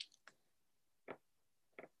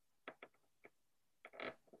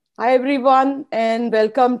Hi, everyone, and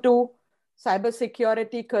welcome to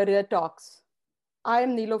Cybersecurity Career Talks. I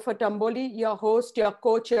am Nilofer Tamboli, your host, your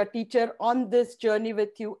coach, your teacher on this journey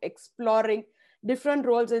with you, exploring different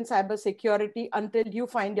roles in cybersecurity until you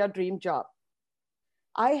find your dream job.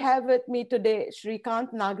 I have with me today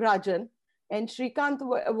Shrikant Nagarajan, and Shrikant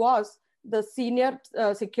was the senior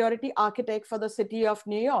security architect for the city of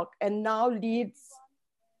New York and now leads.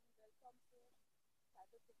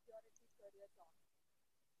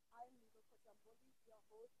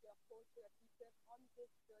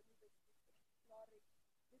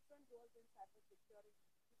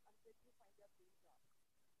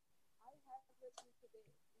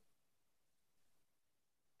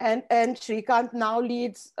 And Shrikant now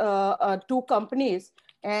leads two companies,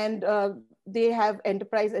 and they have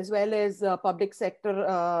enterprise as well as public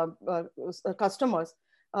sector customers.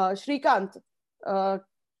 Shrikant, uh,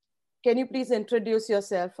 can you please introduce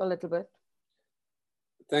yourself a little bit?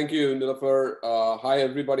 Thank you, Nilofer. Hi,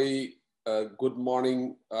 everybody. Good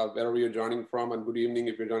morning, wherever you're joining from, and good evening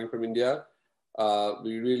if you're joining from India.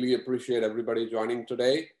 We really appreciate everybody joining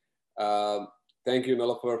today. Thank you,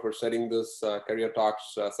 Nilofer, for setting this Career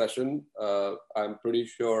Talks session. I'm pretty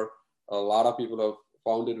sure a lot of people have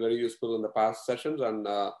found it very useful in the past sessions, and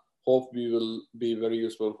hope we will be very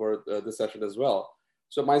useful for this session as well.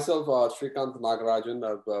 So myself, Shrikant Nagarajan,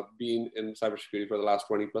 I've been in cybersecurity for the last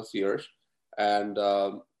 20 plus years and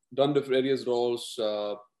done the various roles.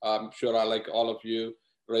 I'm sure I, like all of you,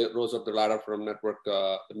 rose up the ladder from network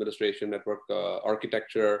administration, network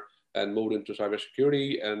architecture, and moved into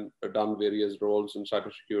cybersecurity and done various roles in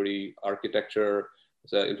cybersecurity architecture,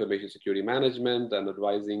 information security management, and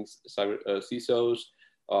advising CISOs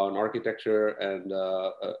on architecture and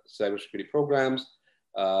cybersecurity programs.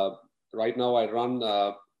 Right now, I run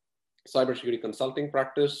cybersecurity consulting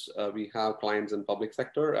practice. We have clients in public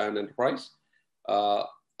sector and enterprise.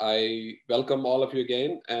 I welcome all of you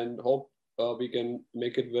again and hope we can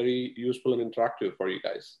make it very useful and interactive for you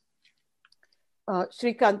guys.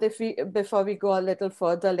 Shrikant, before we go a little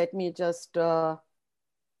further, let me just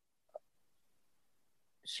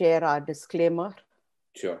share our disclaimer.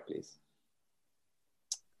 Sure, please.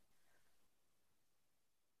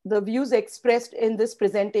 The views expressed in this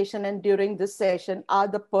presentation and during this session are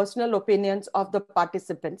the personal opinions of the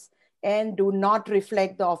participants and do not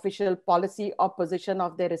reflect the official policy or position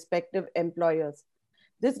of their respective employers.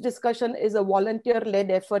 This discussion is a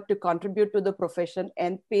volunteer-led effort to contribute to the profession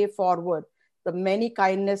and pay forward the many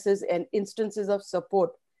kindnesses and instances of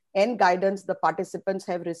support and guidance the participants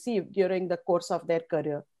have received during the course of their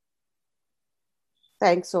career.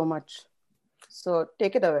 Thanks so much. So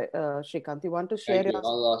take it away, Shrikant. You want to share? Thank you.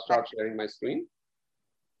 I'll start sharing my screen.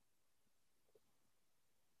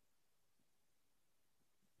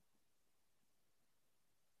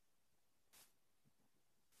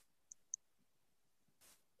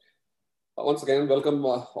 Once again, welcome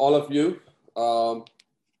all of you.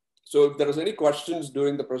 So if there is any questions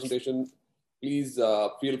during the presentation, please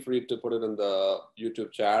feel free to put it in the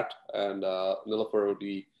YouTube chat, and Nilofer will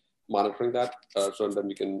be monitoring that so then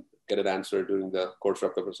we can get it answered during the course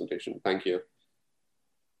of the presentation. Thank you.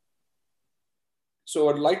 So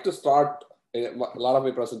I'd like to start a lot of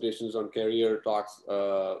my presentations on career talks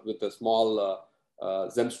with a small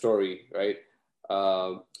Zen story, right?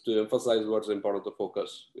 To emphasize what's important to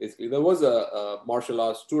focus. Basically, there was a martial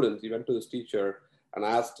arts student. He went to his teacher and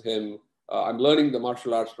asked him, I'm learning the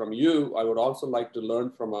martial arts from you. I would also like to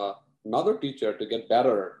learn from another teacher to get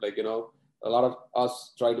better. Like, you know, a lot of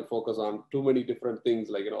us try to focus on too many different things.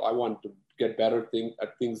 Like, you know, I want to get better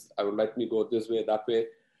at things. I would let me go this way, that way.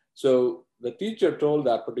 So the teacher told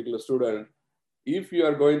that particular student, if you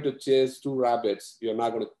are going to chase two rabbits, you're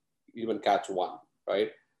not going to even catch one,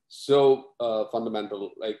 right? So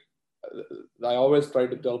fundamental. Like I always try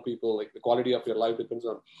to tell people, like the quality of your life depends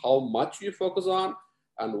on how much you focus on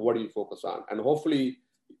and what do you focus on. And hopefully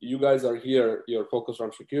you guys are here, you're focused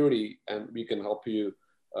on security, and we can help you,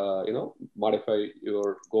 you know, modify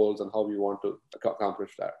your goals and how you want to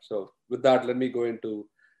accomplish that. So with that, let me go into,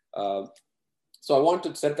 so I want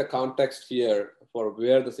to set the context here for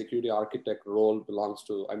where the security architect role belongs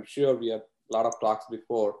to. I'm sure we had a lot of talks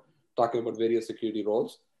before talking about various security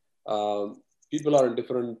roles. People are in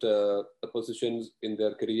different positions in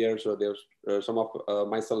their careers, or there's some of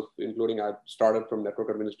myself, including I started from network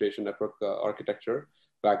administration, network architecture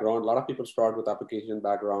background. A lot of people start with application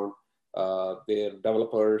background. They're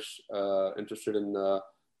developers interested in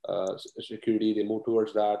security, they move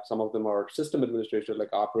towards that. Some of them are system administrators,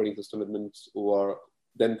 like operating system admins, who are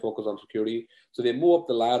then focused on security. So they move up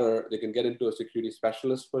the ladder, they can get into a security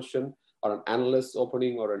specialist position or an analyst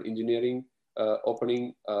opening or an engineering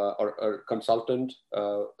opening or consultant,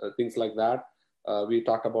 things like that. We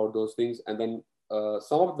talked about those things. And then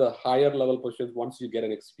some of the higher level positions, once you get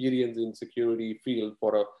an experience in security field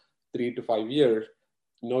for a 3 to 5 years,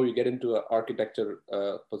 now you get into an architecture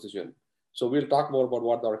position. So we'll talk more about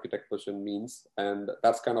what the architect position means. And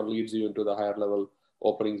that's kind of leads you into the higher level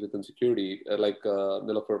openings within security, like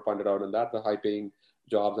Nilofer pointed out in that, the high paying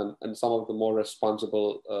jobs and some of the more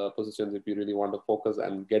responsible positions if you really want to focus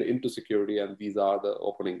and get into security, and these are the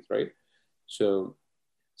openings, right? So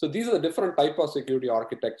these are the different type of security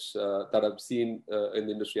architects that I've seen in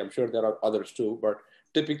the industry. I'm sure there are others too, but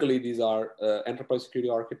typically these are enterprise security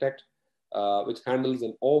architect, which handles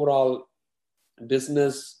an overall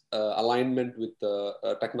business alignment with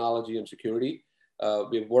technology and security.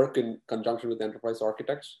 We work in conjunction with enterprise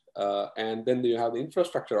architects. And then you have the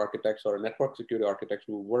infrastructure architects or network security architects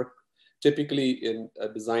who work typically in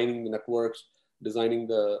designing the networks, designing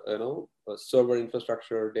the server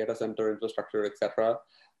infrastructure, data center infrastructure, etc.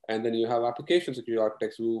 And then you have application security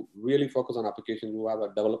architects who really focus on applications, who have a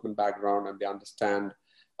development background and they understand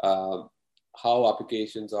how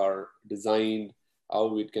applications are designed,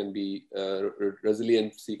 how it can be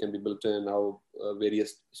resiliency can be built in, how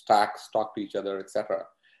various stacks talk to each other, etc.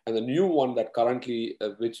 And the new one that currently,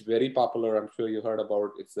 which very popular, I'm sure you heard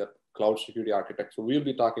about, it's the cloud security architect. So we'll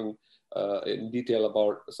be talking in detail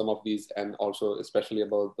about some of these, and also especially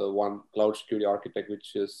about the one cloud security architect,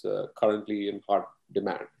 which is currently in hot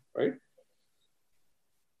demand, right?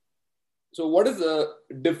 So what is the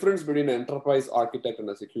difference between an enterprise architect and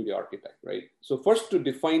a security architect, right? So first, to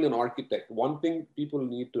define an architect, one thing people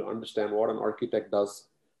need to understand what an architect does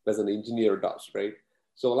as an engineer does, right?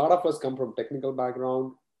 So a lot of us come from technical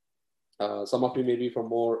background. Some of you may be from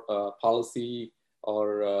more policy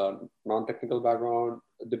or non-technical background,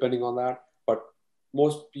 depending on that. But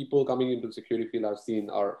most people coming into the security field I've seen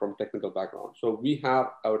are from technical background. So we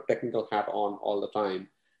have our technical hat on all the time,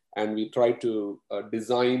 and we try to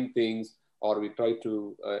design things, or we try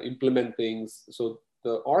to implement things. So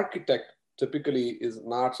the architect typically is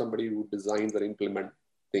not somebody who designs or implement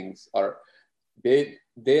things, or they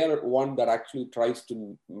are one that actually tries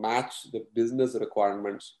to match the business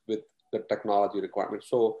requirements with the technology requirements.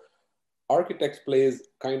 So architects plays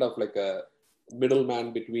kind of like a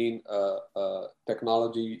middleman between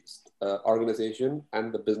technology organization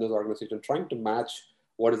and the business organization, trying to match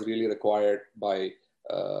what is really required by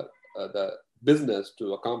the business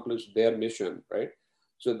to accomplish their mission, right?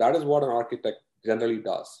 So that is what an architect generally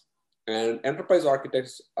does. And enterprise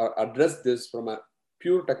architects address this from a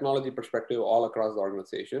pure technology perspective all across the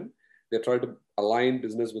organization. They try to align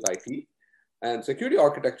business with IT. And security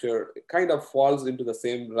architecture kind of falls into the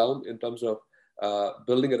same realm in terms of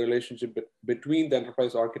building a relationship between the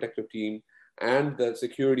enterprise architecture team and the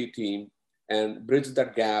security team, and bridge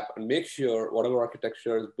that gap and make sure whatever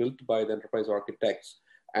architecture is built by the enterprise architects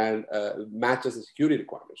and matches the security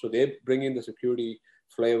requirements. So they bring in the security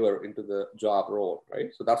flavor into the job role, right?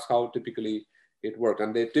 So that's how typically it works.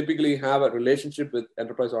 And they typically have a relationship with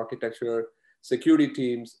enterprise architecture, security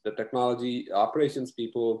teams, the technology operations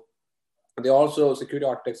people. And they also, security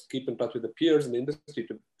architects, keep in touch with the peers in the industry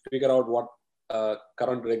to figure out what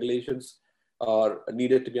current regulations are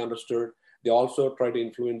needed to be understood. They also try to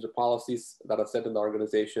influence the policies that are set in the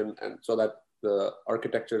organization, and so that the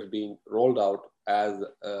architecture is being rolled out as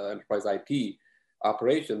enterprise IT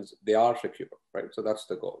operations, they are secure, right? So that's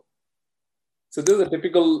the goal. So this is a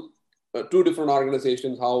typical two different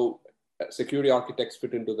organizations, how security architects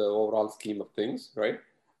fit into the overall scheme of things, right?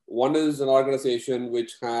 One is an organization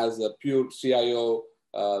which has a pure CIO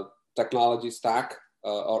technology stack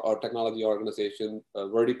or technology organization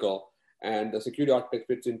vertical, and the security architect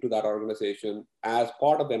fits into that organization as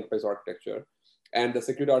part of the enterprise architecture. And the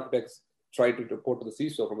security architects try to report to the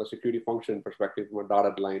CISO from a security function perspective, from a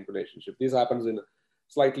dotted line relationship. This happens in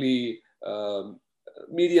slightly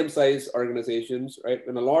medium-sized organizations, right?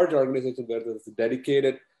 In a large organization where there's a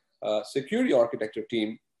dedicated security architecture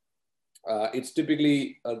team, it's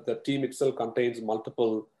typically the team itself contains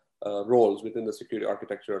multiple roles within the security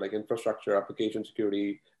architecture, like infrastructure, application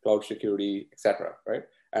security, cloud security, etc. Right?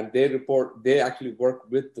 And they actually work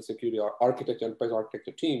with the security architecture, enterprise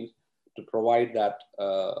architecture teams to provide that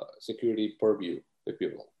security purview, if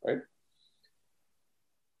you will, right?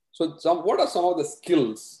 So what are some of the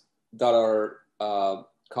skills that are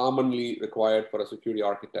commonly required for a security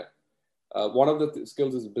architect? One of the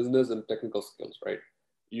skills is business and technical skills, right?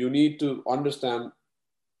 You need to understand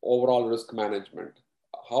overall risk management.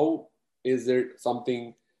 How is it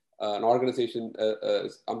something an organization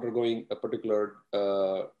is undergoing a particular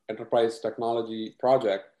enterprise technology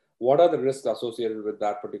project? What are the risks associated with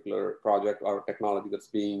that particular project or technology that's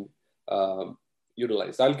being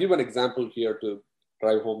utilize. I'll give an example here to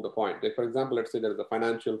drive home the point. Like, for example, let's say there is a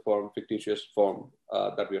financial firm, fictitious firm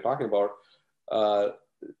that we are talking about.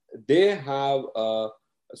 They have a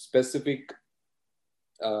specific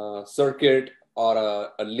circuit or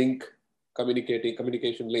a link,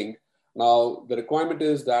 communication link. Now, the requirement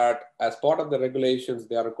is that as part of the regulations,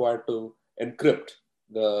 they are required to encrypt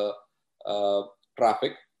the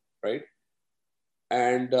traffic, right?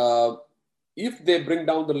 And if they bring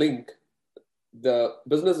down the link, the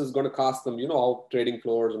business is going to cost them, you know how trading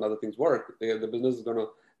floors and other things work. The business is going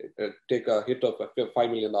to take a hit of $5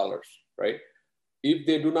 million, right? If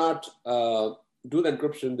they do not do the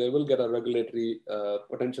encryption, they will get a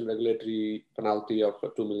potential regulatory penalty of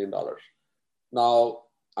 $2 million. Now,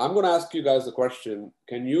 I'm going to ask you guys a question.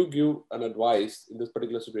 Can you give an advice in this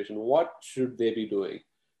particular situation? What should they be doing?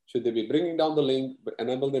 Should they be bringing down the link,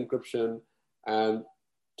 enable the encryption, and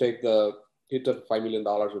take the hit of $5 million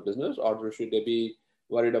of business? Or should they be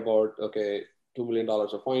worried about, okay, $2 million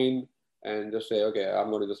of fine, and just say, okay, I'm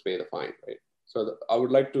going to just pay the fine, right? So I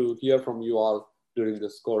would like to hear from you all during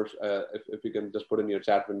this course, if you can just put in your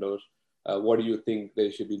chat windows, what do you think they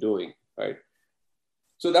should be doing, right?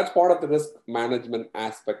 So that's part of the risk management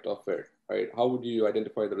aspect of it, right? How would you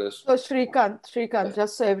identify the risk? So Shrikant,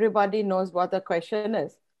 just so everybody knows what the question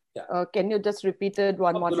is, can you just repeat it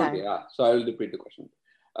one more time? Yeah, so I will repeat the question.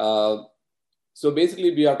 So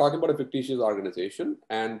basically, we are talking about a fictitious organization,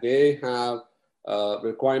 and they have a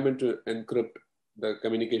requirement to encrypt the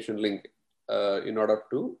communication link in order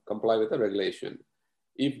to comply with the regulation.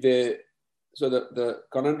 So the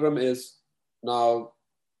conundrum is, now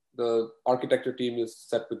the architecture team is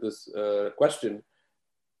set with this question.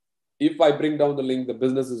 If I bring down the link, the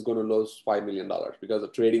business is going to lose $5 million because the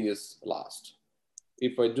trading is lost.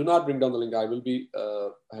 If I do not bring down the link, I will be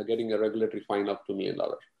getting a regulatory fine of $2 million.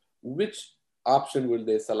 Which option will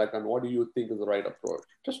they select, and what do you think is the right approach?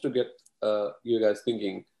 Just to get you guys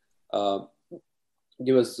thinking,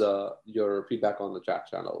 give us your feedback on the chat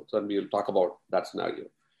channel, so we'll talk about that scenario.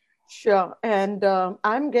 Sure. And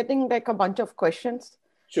I'm getting like a bunch of questions.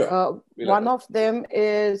 Sure. One of them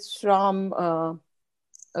is from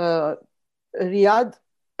Riyadh,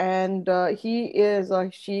 and he is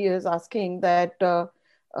or she is asking that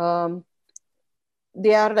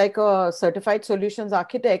they are like a certified solutions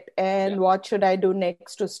architect, and what should I do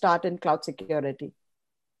next to start in cloud security?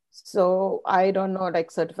 So I don't know, like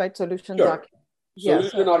certified solutions architect.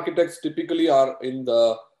 Solution architects typically are in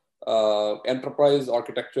the enterprise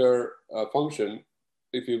architecture function,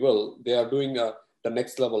 if you will. They are doing the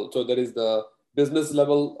next level. So there is the business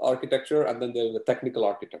level architecture, and then there's the technical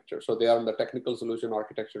architecture. So they are in the technical solution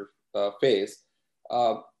architecture phase.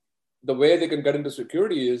 The way they can get into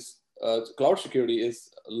security is cloud security is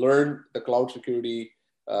learn the cloud security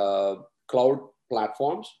cloud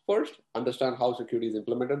platforms first, understand how security is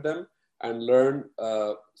implemented them, and learn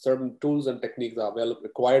certain tools and techniques that are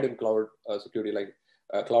required in cloud security, like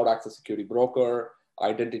cloud access security broker,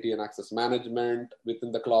 identity and access management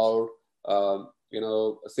within the cloud,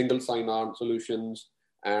 single sign-on solutions,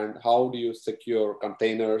 and how do you secure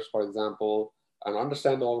containers, for example, and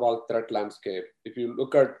understand the overall threat landscape. If you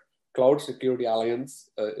look at Cloud Security Alliance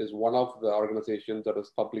is one of the organizations that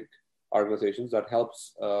is public organizations that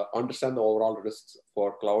helps understand the overall risks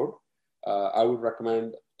for cloud. I would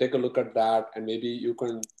recommend take a look at that, and maybe you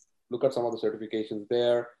can look at some of the certifications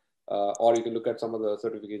there, or you can look at some of the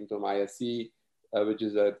certifications from ISC, which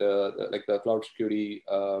is the Cloud Security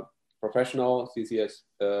Professional,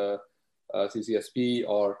 CCSP,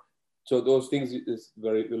 or so those things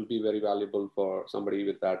will be very valuable for somebody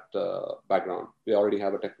with that background. We already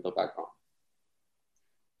have a technical background.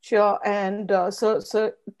 Sure. And so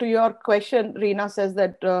to your question, Reena says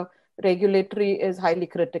that regulatory is highly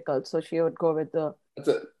critical. So she would go with the...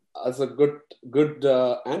 That's a good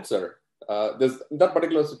answer. In that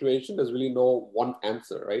particular situation, there's really no one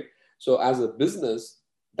answer, right? So as a business,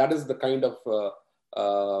 that is the kind of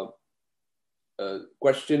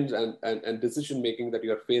questions and decision-making that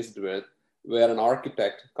you're faced with, where an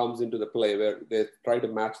architect comes into the play, where they try to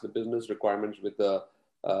match the business requirements with the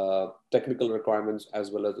technical requirements as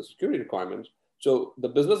well as the security requirements. So the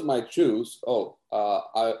business might choose,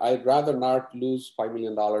 I'd rather not lose $5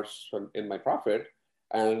 million in my profit,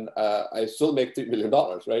 and I still make $3 million,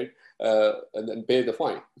 right? And then pay the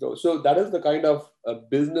fine. So that is the kind of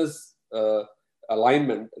business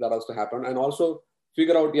alignment that has to happen. And also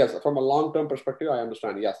figure out, yes, from a long-term perspective, I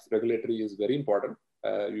understand, yes, regulatory is very important.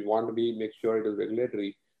 You want to make sure it is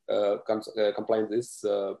regulatory, compliance is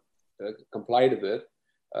complied with.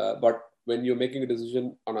 But when you're making a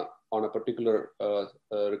decision on a particular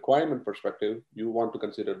requirement perspective, you want to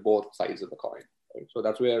consider both sides of the coin. Right? So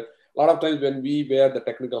that's where a lot of times when we wear the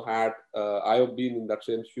technical hat, I have been in that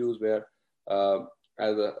same shoes where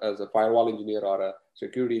as a firewall engineer or a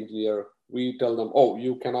security engineer, we tell them, oh,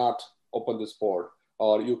 you cannot open this port,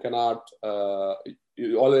 or you cannot,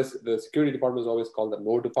 the security department is always called the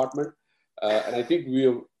no department. And I think we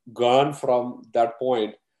have gone from that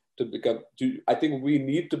point I think we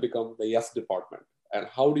need to become the yes department. And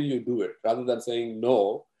how do you do it? Rather than saying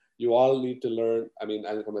no, you all need to learn,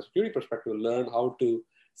 and from a security perspective, learn how to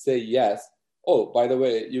say yes. Oh, by the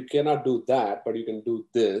way, you cannot do that, but you can do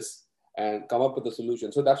this, and come up with a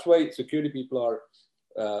solution. So that's why security people are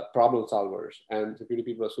problem solvers, and security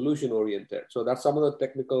people are solution oriented. So that's some of the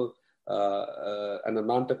technical and the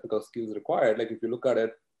non-technical skills required. Like if you look at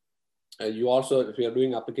it, you also, if you're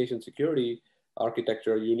doing application security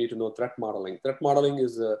architecture, you need to know threat modeling. Threat modeling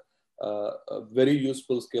is a very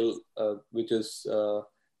useful skill, which is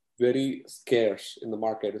very scarce in the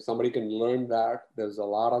market. If somebody can learn that, there's a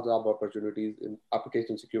lot of job opportunities in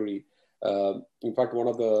application security. In fact, one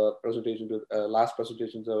of the presentations, last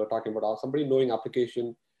presentations I were talking about, somebody knowing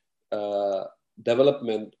application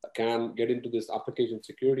development can get into this application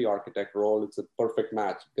security architect role. It's a perfect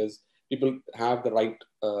match because people have the right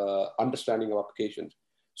understanding of applications.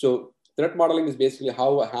 So threat modeling is basically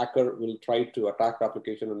how a hacker will try to attack the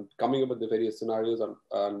application and coming up with the various scenarios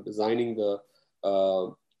and designing the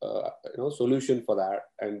solution for that,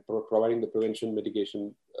 and providing the prevention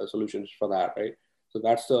mitigation solutions for that, right? So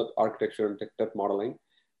that's the architecture and threat modeling.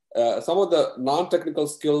 Some of the non-technical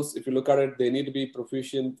skills, if you look at it, they need to be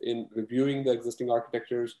proficient in reviewing the existing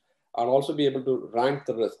architectures and also be able to rank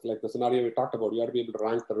the risk. Like the scenario we talked about, you have to be able to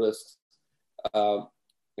rank the risks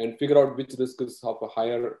and figure out which risk is of a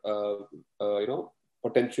higher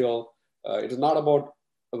potential. It is not about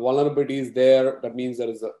vulnerabilities there. That means there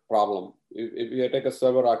is a problem. If you take a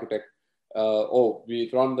server architect, we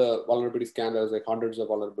run the vulnerability scan, there's like hundreds of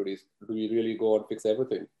vulnerabilities. Do we really go and fix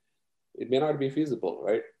everything? It may not be feasible,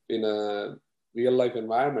 right? In a real life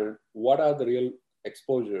environment, what are the real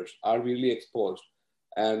exposures? Are we really exposed?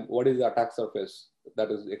 And what is the attack surface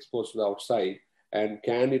that is exposed to the outside? And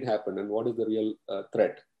can it happen? And what is the real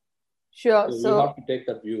threat? Sure. So you have to take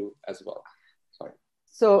that view as well. Sorry.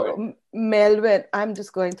 So Melvin, I'm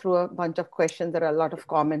just going through a bunch of questions. There are a lot of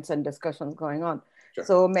comments and discussions going on. Sure.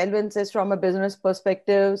 So Melvin says, from a business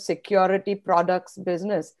perspective, security products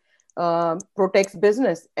business protects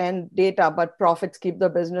business and data, but profits keep the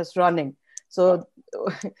business running. So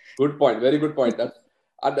good point. Very good point. That's,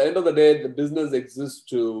 at the end of the day, the business exists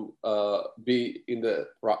to be in the,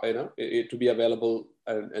 to be available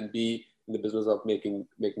and be in the business of making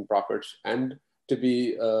profits, and to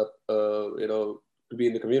be, to be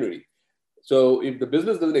in the community. So if the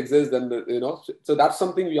business doesn't exist, then, so that's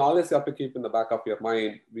something we always have to keep in the back of your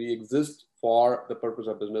mind. We exist for the purpose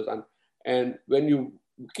of business. And when you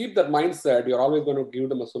keep that mindset, you're always going to give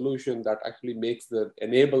them a solution that actually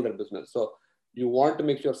enable their business. So you want to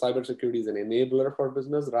make sure cybersecurity is an enabler for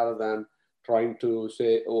business rather than trying to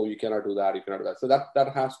say, oh, you cannot do that, you cannot do that. So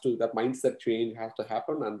that mindset change has to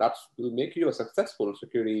happen, and that will make you a successful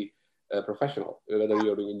security professional, whether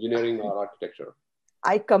you're doing engineering or architecture.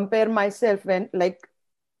 I compare myself when, like,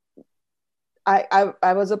 I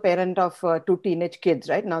was a parent of 2 teenage kids,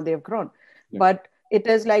 right? Now they've grown. Yeah. But it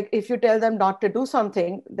is like, if you tell them not to do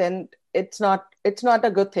something, then it's not a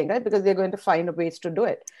good thing, right? Because they're going to find ways to do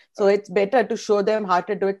it. So it's better to show them how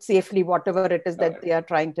to do it safely, whatever it is that they are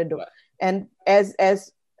trying to do. Right. And as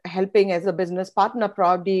helping as a business partner,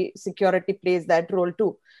 probably security plays that role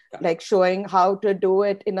too. Yeah. Like showing how to do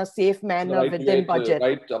it in a safe manner within budget. The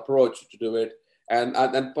right approach to do it. And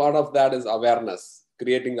part of that is awareness,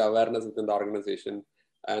 creating the awareness within the organization.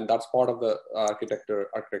 And that's part of the architecture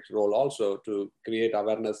role also, to create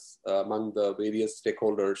awareness among the various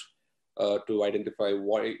stakeholders to identify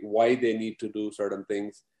why they need to do certain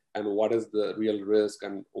things and what is the real risk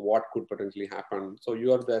and what could potentially happen. So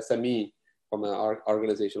you are the SME from an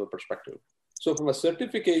organizational perspective. So from a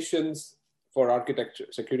certifications for architecture,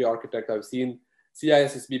 security architect, I've seen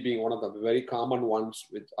CISSP being one of the very common ones,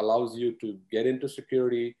 which allows you to get into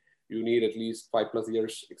security. You need at least 5+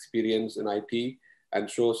 years experience in IT and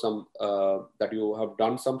show some that you have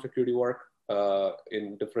done some security work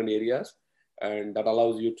in different areas. And that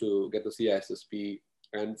allows you to get the CISSP.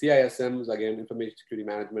 And CISMs, again, information security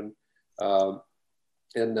management,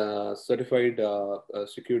 and certified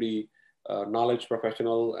security knowledge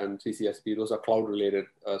professional, and CCSP. Those are cloud-related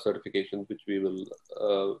certifications,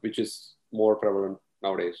 which is more prevalent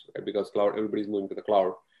nowadays, right? Because everybody's moving to the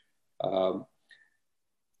cloud.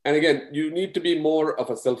 And again, you need to be more of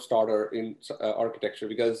a self-starter in architecture,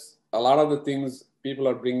 because a lot of the things people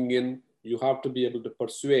are bringing in, you have to be able to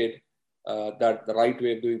persuade that the right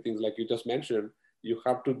way of doing things, like you just mentioned, you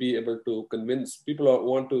have to be able to convince people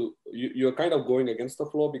you're kind of going against the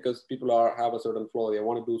flow, because people have a certain flow. They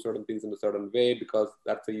want to do certain things in a certain way because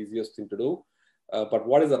that's the easiest thing to do. But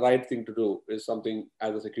what is the right thing to do is something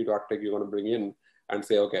as a security architect you're going to bring in and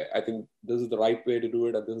say, okay, I think this is the right way to do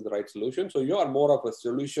it and this is the right solution. So you are more of a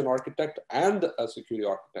solution architect and a security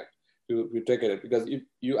architect. You take it, because if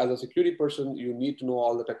you, as a security person, you need to know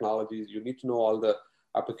all the technologies, you need to know all the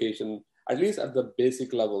application, at least at the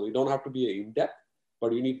basic level. You don't have to be in-depth,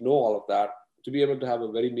 but you need to know all of that to be able to have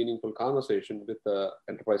a very meaningful conversation with the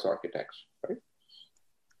enterprise architects, right?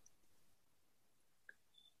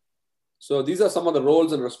 So these are some of the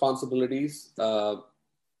roles and responsibilities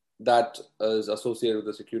that is associated with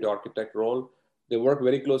the security architect role. They work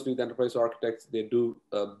very closely with enterprise architects. They do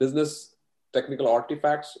business technical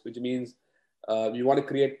artifacts, which means you want to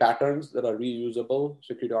create patterns that are reusable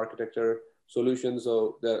security architecture solutions.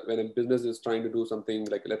 So that when a business is trying to do something,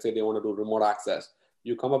 like let's say they want to do remote access,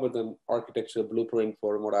 you come up with an architecture blueprint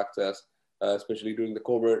for remote access, especially during the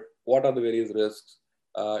COVID. What are the various risks?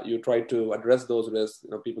 You try to address those risks.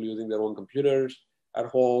 People using their own computers at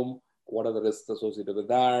home. What are the risks associated with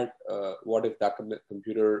that? What if that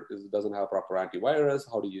computer doesn't have proper antivirus?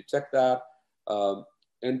 How do you check that?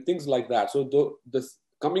 And things like that. So this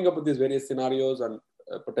coming up with these various scenarios and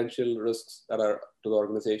potential risks that are to the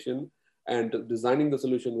organization, and designing the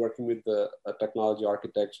solution, working with the technology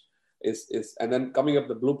architects, and then coming up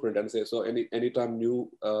with the blueprint and say, so anytime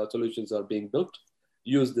new solutions are being built,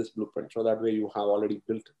 use this blueprint. So that way you have already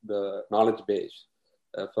built the knowledge base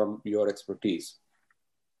from your expertise.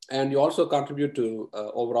 And you also contribute to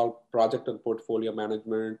overall project and portfolio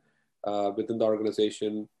management within the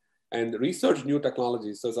organization, and research new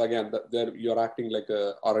technologies. So again, there you're acting like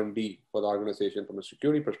a R&D for the organization from a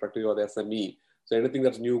security perspective, or the SME. So anything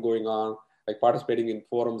that's new going on, like participating in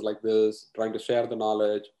forums like this, trying to share the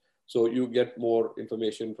knowledge, so you get more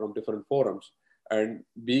information from different forums, and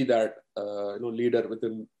be that leader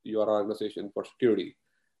within your organization for security.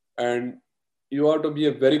 And you have to be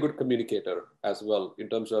a very good communicator as well, in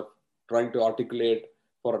terms of trying to articulate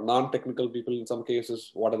for non-technical people in some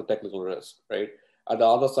cases what are the technical risks, right? At the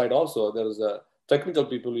other side also, there is a technical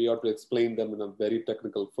people, you have to explain them in a very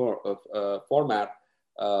technical format,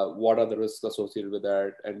 what are the risks associated with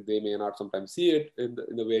that, and they may not sometimes see it in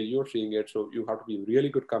the way you're seeing it. So you have to be a really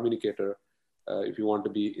good communicator if you want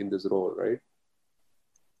to be in this role, right?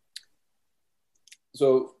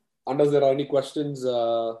 So unless there are any questions,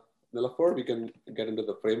 Nilafar, we can get into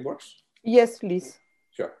the frameworks. Yes, please.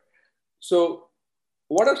 Sure. So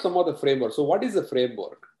what are some of the frameworks? So what is a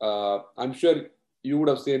framework? I'm sure you would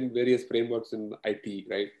have seen various frameworks in IT,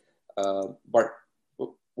 right? But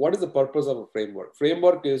what is the purpose of a framework?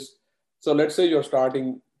 Framework is, so let's say you're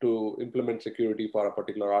starting to implement security for a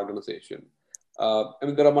particular organization.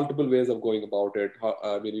 There are multiple ways of going about it.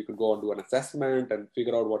 You could go and do an assessment and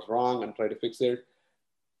figure out what's wrong and try to fix it.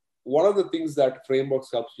 One of the things that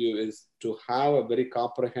frameworks helps you is to have a very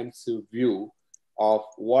comprehensive view of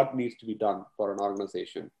what needs to be done for an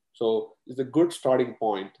organization. So it's a good starting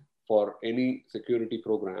point for any security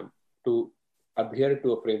program to adhere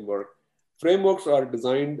to a framework. Frameworks are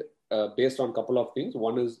designed based on a couple of things.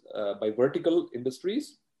 One is by vertical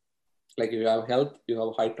industries, like you have health, you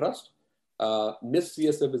have high trust. NIST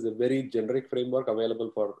CSF is a very generic framework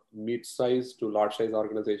available for mid-size to large-size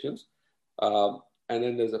organizations. And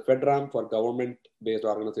then there's a FedRAMP for government-based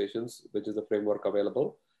organizations, which is a framework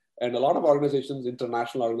available. And a lot of organizations,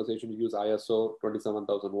 international organizations, use ISO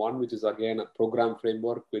 27001, which is again a program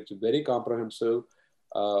framework, which is very comprehensive.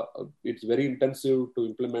 It's very intensive to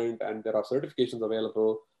implement, and there are certifications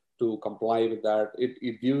available to comply with that.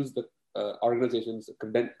 It gives the organizations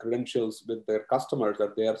credentials with their customers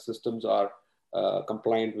that their systems are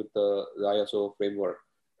compliant with the ISO framework,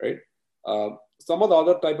 right? Some of the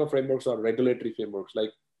other type of frameworks are regulatory frameworks,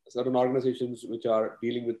 like certain organizations which are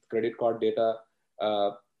dealing with credit card data.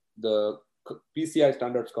 The PCI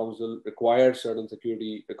Standards Council requires certain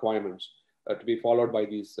security requirements to be followed by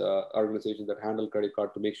these organizations that handle credit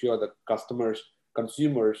card, to make sure that consumers'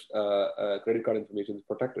 credit card information is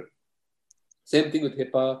protected. Same thing with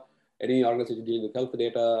HIPAA. Any organization dealing with health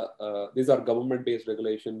data, these are government-based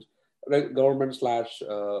regulations, government slash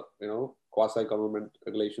quasi-government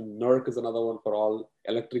regulation. NERC is another one for all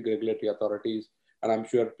electric regulatory authorities. And I'm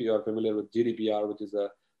sure you are familiar with GDPR, which is a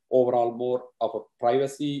overall more of a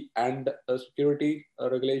privacy and a security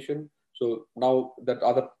regulation. So now that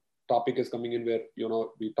other topic is coming in where,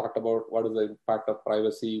 we talked about what is the impact of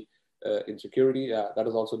privacy in security. That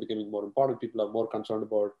is also becoming more important. People are more concerned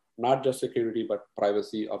about not just security, but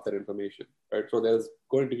privacy of their information, right? So there's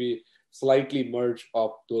going to be slightly merge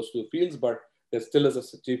of those two fields, but there still is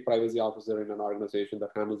a chief privacy officer in an organization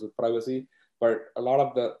that handles with privacy. But a lot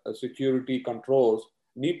of the security controls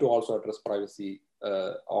need to also address privacy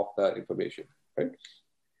of the information, right?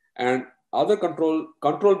 And other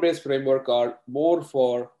control-based framework are more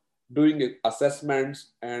for doing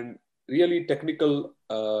assessments and really technical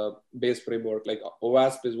based framework. Like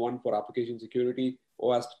OWASP is one for application security.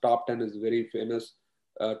 OWASP Top 10 is very famous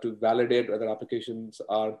to validate whether applications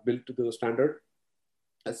are built to the standard.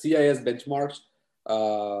 CIS benchmarks,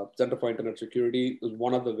 Center for Internet Security, is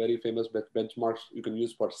one of the very famous benchmarks you can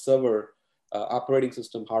use for server operating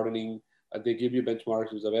system hardening. They give you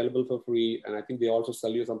benchmarks, it's available for free. And I think they also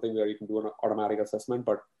sell you something where you can do an automatic assessment,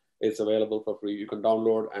 but it's available for free. You can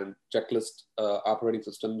download and checklist operating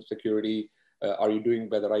system security. Are you doing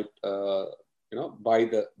by the right, by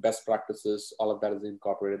the best practices? All of that is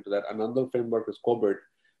incorporated into that. Another framework is COBIT.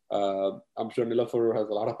 I'm sure Nilofer has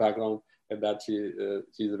a lot of background in that.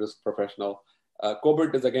 She's a risk professional.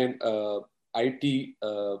 COBIT is again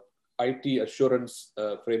IT assurance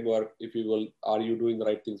framework, if you will. Are you doing the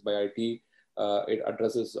right things by IT? It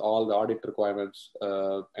addresses all the audit requirements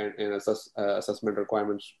and assessment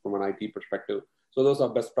requirements from an IT perspective. So those are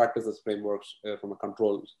best practices frameworks from a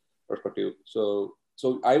controls perspective. So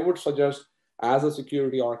I would suggest, as a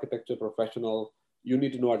security architecture professional, you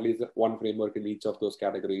need to know at least one framework in each of those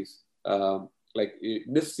categories. Like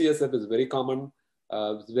NIST CSF is very common.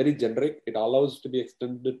 It's very generic. It allows to be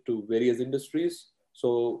extended to various industries.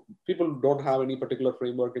 So people don't have any particular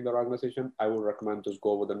framework in their organization, I would recommend just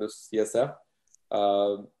go with the NIST CSF.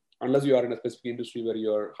 Unless you are in a specific industry where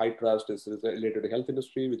your high trust is related to health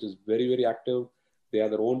industry, which is very, very active. They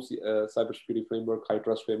have their own cybersecurity framework, high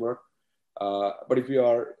trust framework. But if you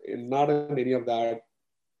are not in any of that,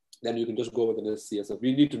 then you can just go with the NIST CSF.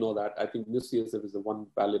 We need to know that. I think NIST CSF is the one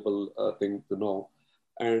valuable thing to know.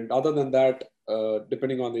 And other than that,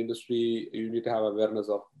 depending on the industry, you need to have awareness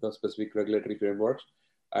of the specific regulatory frameworks.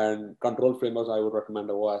 And control frameworks, I would recommend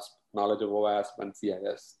OWASP, knowledge of OWASP and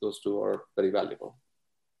CIS. Those two are very valuable.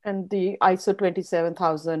 And the ISO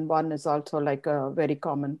 27001 is also like a very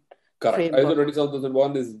common Correct. framework. ISO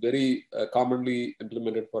 27001 is very commonly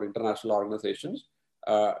implemented for international organizations.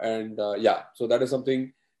 Yeah, so that is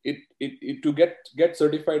something, to get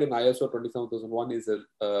certified in ISO 27001 is a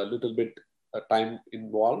little bit time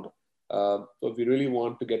involved. So if you really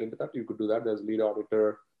want to get into that, you could do that. There's lead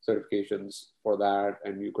auditor certifications for that,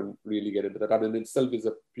 and you can really get into that. That in itself is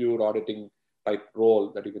a pure auditing type role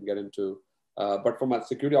that you can get into. But from a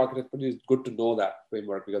security architect, it's good to know that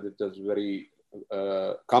framework because it's just very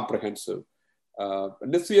comprehensive.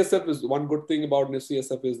 NIST CSF is one good thing about NIST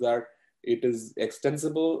CSF is that it is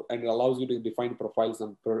extensible and it allows you to define profiles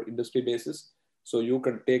on per industry basis. So you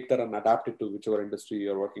can take that and adapt it to whichever industry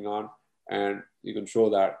you're working on, and you can show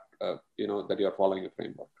that that you are following a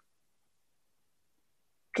framework.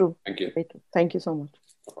 True. Thank you. Thank you so much.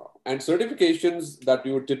 And certifications that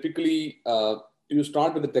you would typically, you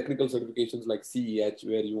start with the technical certifications like CEH,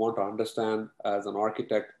 where you want to understand as an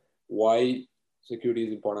architect why security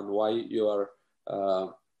is important, why you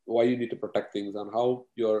need to protect things, and how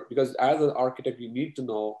because as an architect, you need to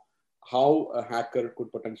know how a hacker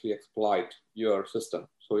could potentially exploit your system.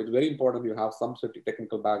 So it's very important you have some sort of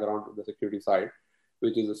technical background on the security side,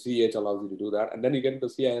 which is a CEH allows you to do that. And then you get into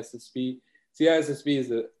CISSP. CISSP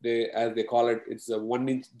is, as they call it, it's a 1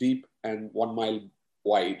 inch deep and 1 mile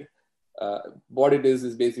wide. What it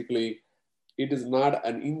is basically, it is not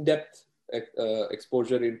an in-depth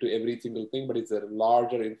exposure into every single thing, but it's a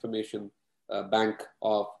larger information bank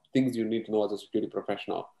of things you need to know as a security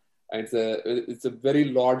professional. And it's a very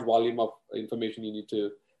large volume of information you need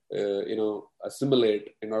to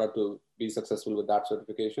assimilate in order to be successful with that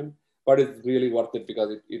certification. But it's really worth it because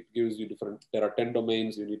it gives you there are 10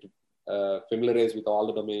 domains. You need to familiarize with all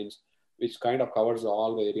the domains, which kind of covers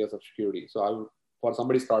all the areas of security. So for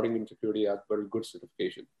somebody starting in security, a very good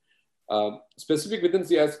certification. Specific within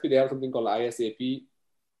CISSP, they have something called ISSAP,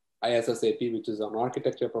 which is an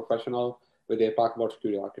architecture professional, where they talk about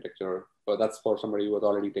security architecture. But that's for somebody who has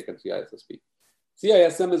already taken CISSP.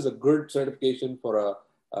 CISM is a good certification for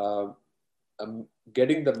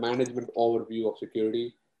getting the management overview of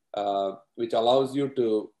security, which allows you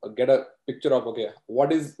to get a picture of, okay,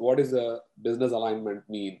 what is a business alignment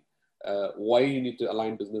mean? Why you need to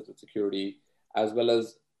align business with security, as well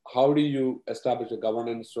as how do you establish a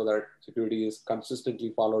governance so that security is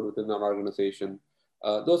consistently followed within an organization.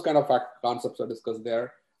 Those kind of concepts are discussed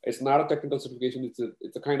there. It's not a technical certification. It's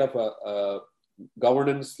a kind of a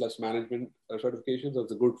governance/management certification. So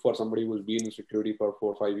it's good for somebody who's been in security for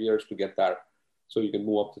 4 or 5 years to get that, so you can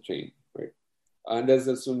move up the chain, right? And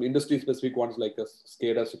there's some industry-specific ones like the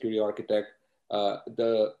SCADA Security Architect.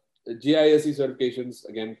 The GISE certifications,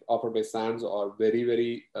 again, offered by SANS are very,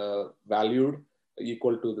 very valued,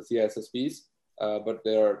 equal to the CISSPs. But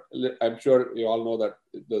I'm sure you all know that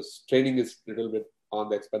this training is a little bit on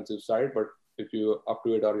the expensive side, but if you up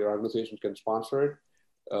to it or your organization can sponsor it,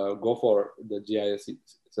 go for the GISE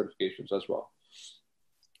certifications as well.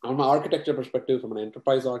 On an architecture perspective, from an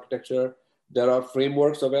enterprise architecture, there are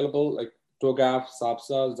frameworks available like TOGAF,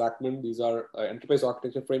 SABSA, ZACMAN. These are enterprise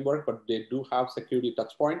architecture framework, but they do have security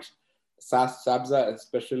touch points. SABSA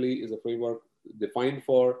especially is a framework defined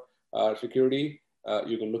for security.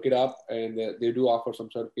 You can look it up, and they do offer some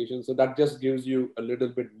certifications. So that just gives you a little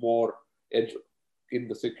bit more edge in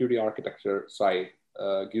the security architecture side,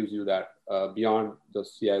 gives you that beyond the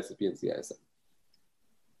CISSP and CISM.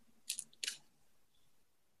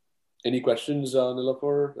 Any questions,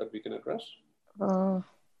 Nilofer, that we can address?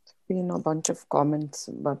 Been a bunch of comments,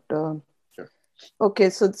 but sure. Okay.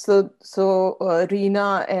 So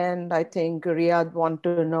Reena and I think Riyadh want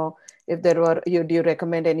to know if do you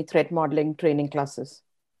recommend any threat modeling training classes?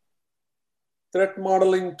 Threat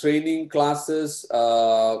modeling training classes,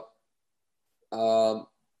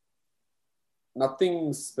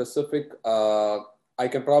 nothing specific. I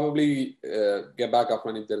can probably get back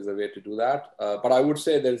offline if there is a way to do that. But I would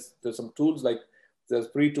say there's some tools there's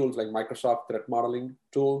free tools like Microsoft Threat Modeling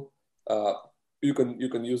tool. You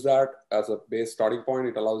can use that as a base starting point.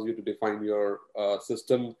 It allows you to define your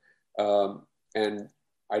system and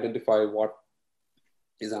identify what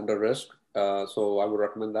is under risk. So I would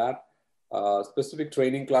recommend that. Specific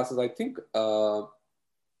training classes, I think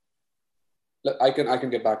I can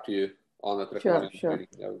get back to you on the threat modeling training.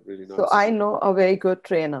 Really nice. So I know a very good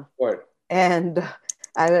trainer. And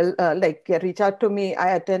I will reach out to me.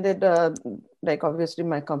 I attended, obviously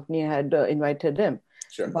my company had invited him.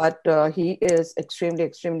 Sure. But he is extremely,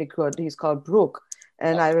 extremely good. He's called Brooke.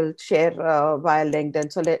 And I will share via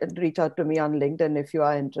LinkedIn. So reach out to me on LinkedIn if you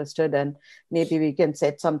are interested, and maybe we can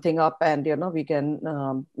set something up, and we can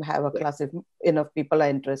have a class if enough people are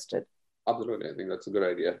interested. Absolutely, I think that's a good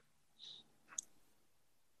idea.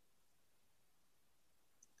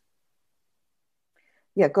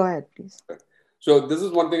 Yeah, go ahead, please. So this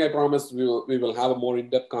is one thing I promised we will have a more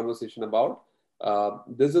in-depth conversation about.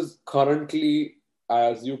 This is currently,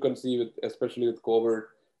 as you can see, especially with COVID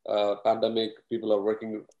pandemic, people are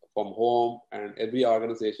working from home, and every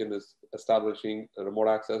organization is establishing a remote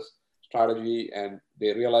access strategy, and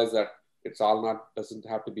they realize that it's all doesn't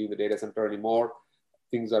have to be in the data center anymore.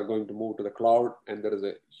 Things are going to move to the cloud, and there is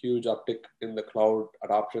a huge uptick in the cloud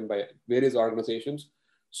adoption by various organizations.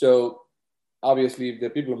 So obviously, if the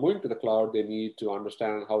people are moving to the cloud, they need to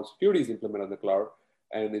understand how security is implemented in the cloud.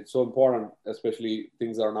 And it's so important, especially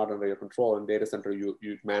things that are not under your control. In data center, you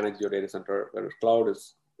manage your data center, whereas cloud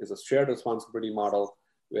is a shared responsibility model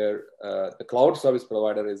where the cloud service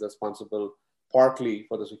provider is responsible partly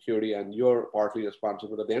for the security and you're partly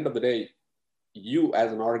responsible. At the end of the day, you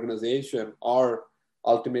as an organization are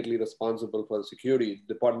ultimately responsible for the security,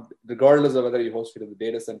 regardless of whether you host it in the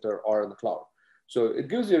data center or in the cloud. So it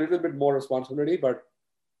gives you a little bit more responsibility,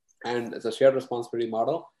 and it's a shared responsibility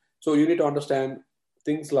model. So you need to understand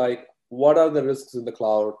things like what are the risks in the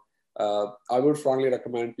cloud. I would strongly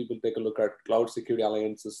recommend people take a look at Cloud Security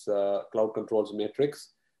Alliance's Cloud Controls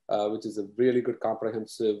Matrix, which is a really good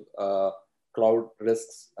comprehensive cloud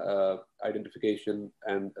risks identification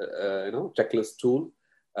and checklist tool.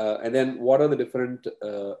 And then what are the different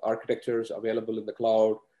architectures available in the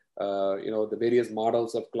cloud? The various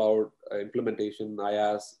models of cloud implementation,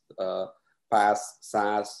 IaaS, PaaS,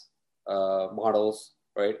 SaaS models,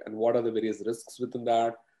 right? And what are the various risks within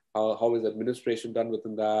that? How is administration done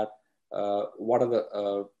within that? What are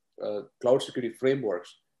the cloud security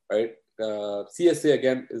frameworks, right? CSA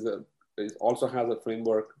again also has a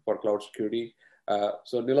framework for cloud security.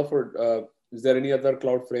 So Nilofer, is there any other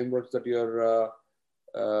cloud frameworks that you're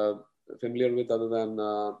familiar with other than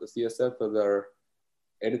the CSF? Are there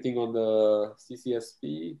anything on the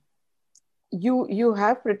CCSP? You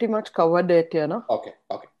have pretty much covered it, Okay,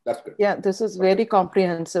 that's good. Yeah, this is very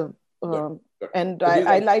comprehensive. Good. And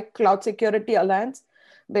I like Cloud Security Alliance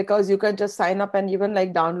because you can just sign up and even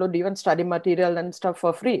download even study material and stuff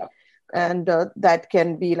for free. Yeah. And that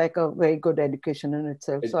can be like a very good education in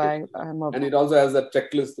itself. And it also has a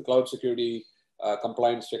checklist, the cloud security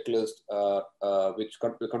compliance checklist, which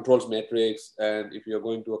controls matrix. And if you're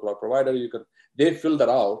going to a cloud provider, they fill that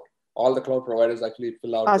out. All the cloud providers actually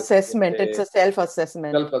fill out assessment. It's a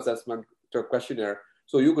self-assessment. Self-assessment questionnaire.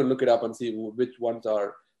 So you can look it up and see which ones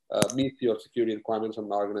are meet your security requirements from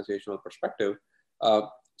an organizational perspective.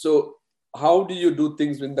 So how do you do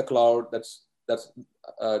things in the cloud that that's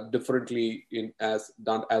differently as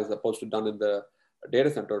opposed to done in the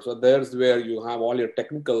data center. So there's where you have all your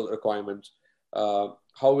technical requirements.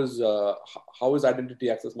 How is identity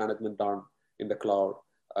access management done in the cloud?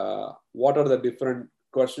 What are the different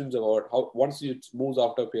questions about how once it moves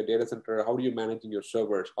out of your data center, how do you manage your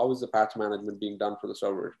servers? How is the patch management being done for the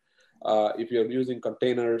servers? If you're using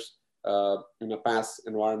containers in a PaaS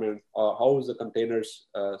environment, how is the containers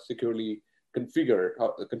securely configured?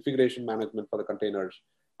 The configuration management for the containers.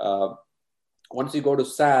 Once you go to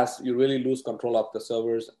SaaS, you really lose control of the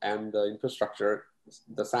servers and the infrastructure.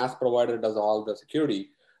 The SaaS provider does all the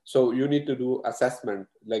security. So you need to do assessment,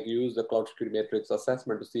 like use the Cloud Security Matrix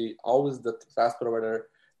assessment to see how is the SaaS provider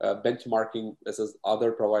benchmarking versus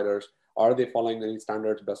other providers. Are they following any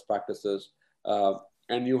standards, best practices?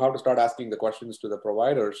 And you have to start asking the questions to the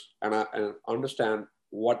providers and understand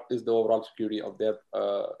what is the overall security of their,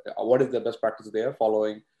 what is the best practices they are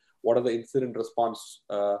following, what are the incident response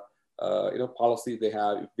policies they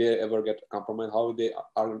have. If they ever get compromised, how they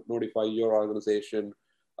notify your organization.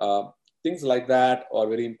 Things like that are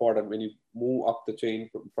very important when you move up the chain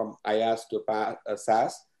from IaaS to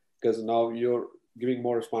SaaS, because now you're giving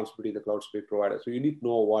more responsibility to the cloud security provider. So you need to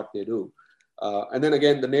know what they do. And then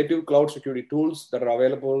again, the native cloud security tools that are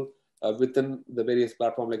available within the various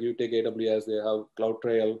platforms, like you take AWS, they have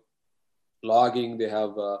CloudTrail, logging, they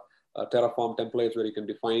have Terraform templates where you can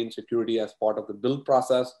define security as part of the build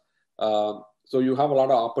process. So you have a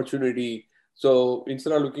lot of opportunity. So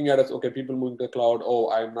instead of looking at it, okay, people moving to the cloud,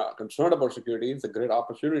 oh, I'm not concerned about security. It's a great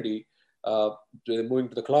opportunity moving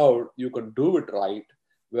to the cloud. You can do it right,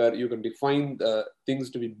 where you can define the things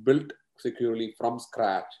to be built securely from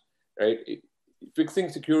scratch, right? Fixing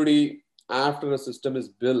security after a system is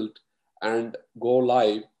built and go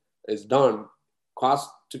live is done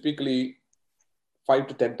costs typically 5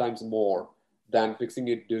 to 10 times more than fixing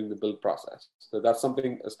it during the build process. So that's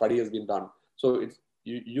something a study has been done. So it's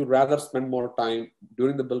you rather spend more time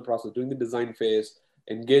during the build process, during the design phase,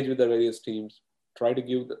 engage with the various teams, try to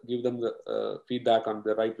give them the feedback on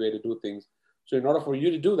the right way to do things. So in order for you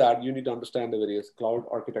to do that, you need to understand the various cloud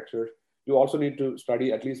architectures. You also need to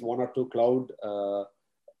study at least one or two cloud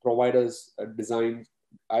providers' designs.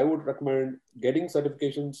 I would recommend getting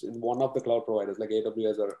certifications in one of the cloud providers like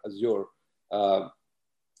AWS or Azure,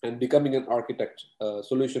 and becoming an architect,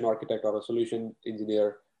 solution architect or a solution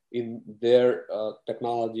engineer in their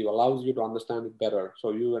technology allows you to understand it better.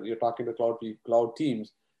 So you're talking to cloud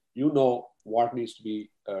teams, you know what needs to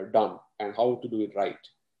be done and how to do it right.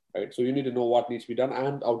 Right. So you need to know what needs to be done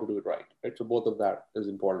and how to do it right. Right. So both of that is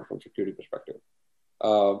important from security perspective.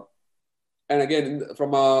 And again,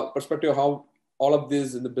 from a perspective of how all of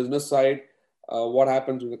this in the business side, what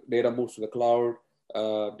happens when the data moves to the cloud,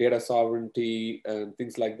 data sovereignty and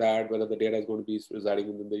things like that, whether the data is going to be residing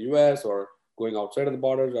in the US or going outside of the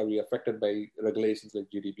borders, are we affected by regulations like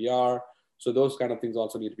GDPR? So those kind of things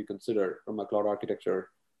also need to be considered from a cloud architecture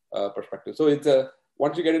perspective. So it's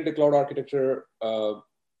once you get into cloud architecture,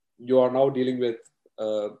 you are now dealing with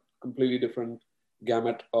a completely different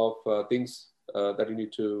gamut of things that you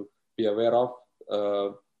need to be aware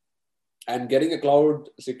of. And getting a cloud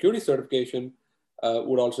security certification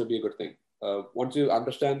would also be a good thing. Once you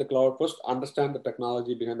understand the cloud, first understand the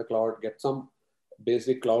technology behind the cloud, get some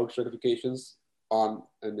basic cloud certifications on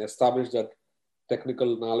and establish that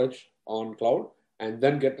technical knowledge on cloud, and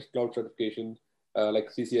then get the cloud certification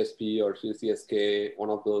like CCSP or CCSK.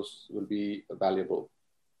 One of those will be valuable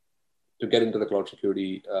to get into the cloud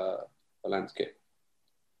security landscape.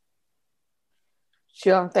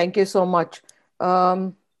 Sure. Thank you so much.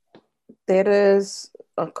 There is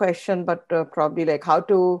a question, but probably like how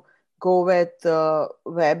to go with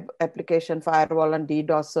web application firewall and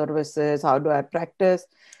DDoS services. How do I practice?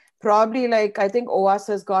 Probably like, I think OWASP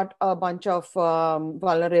has got a bunch of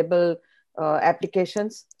vulnerable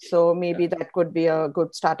applications. So maybe that could be a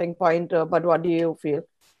good starting point. But what do you feel?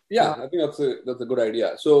 Yeah, I think that's a good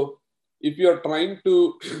idea. So if you're trying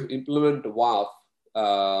to implement WAF,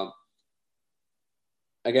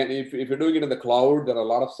 again, if you're doing it in the cloud, there are a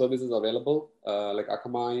lot of services available. Like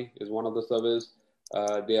Akamai is one of the services.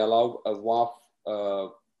 They allow WAF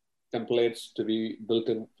templates to be built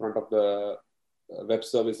in front of the web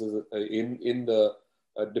services in the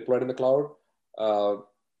deployed in the cloud.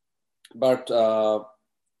 But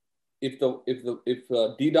if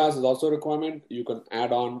DDoS is also a requirement, you can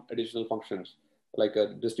add on additional functions like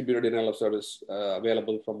a distributed denial of service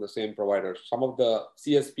available from the same provider. Some of the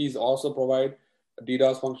CSPs also provide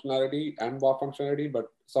DDoS functionality and WAF functionality,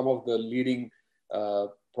 but some of the leading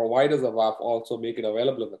providers of WAF also make it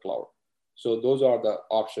available in the cloud. So those are the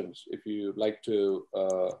options if you like to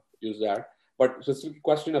use that. But specific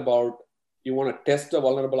question about you want to test a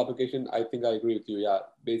vulnerable application, I think I agree with you. Yeah,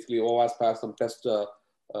 basically OWASP has some test,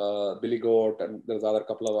 Billy Goat, and there's other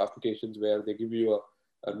couple of applications where they give you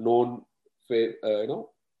a known,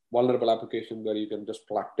 vulnerable application where you can just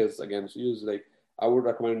practice against use. Like I would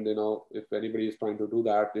recommend, if anybody is trying to do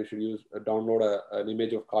that, they should download an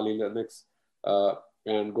image of Kali Linux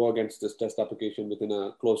and go against this test application within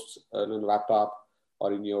a closed laptop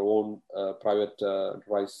or in your own private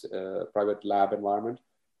device, private lab environment.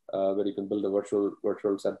 Where you can build a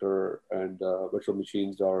virtual center and virtual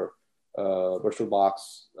machines or virtual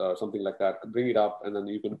box, something like that. Bring it up, and then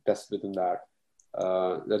you can test within that.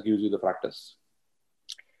 That gives you the practice.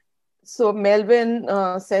 So Melvin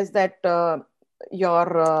says that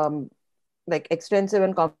your extensive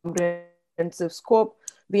and comprehensive scope,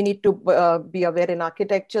 we need to be aware in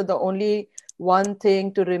architecture. The only one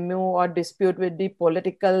thing to remove or dispute would be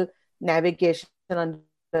political navigation under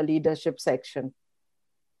the leadership section.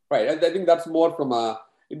 Right. I think that's more from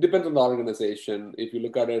it depends on the organization. If you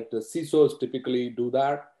look at it, the CISOs typically do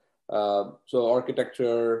that. So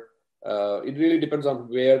architecture, it really depends on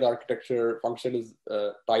where the architecture function is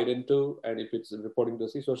tied into. And if it's reporting to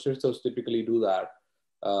CISOs typically do that.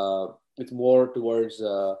 It's more towards,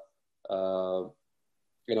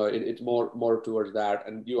 it's more towards that.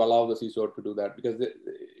 And you allow the CISO to do that because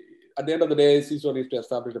at the end of the day, CISO needs to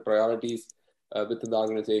establish the priorities within the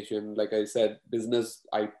organization. Like I said, business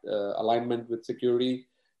alignment with security.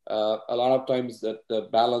 A lot of times that the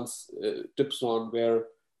balance tips on where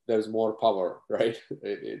there's more power, right?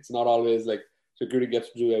 It's not always like security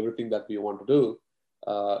gets to do everything that we want to do.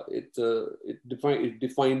 It's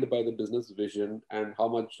defined by the business vision and how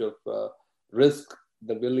much of risk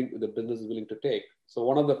the business is willing to take. So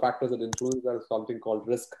one of the factors that influence that is something called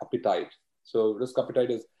risk appetite. So risk appetite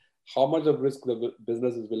is how much of risk the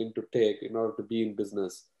business is willing to take in order to be in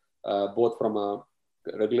business, both from a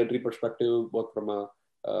regulatory perspective, both from a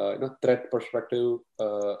threat perspective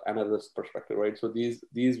and a risk perspective, right? So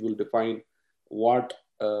these will define what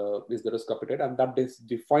is the risk appetite, and that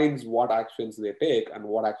defines what actions they take and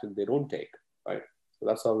what actions they don't take, right? So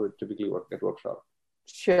that's how it typically works out.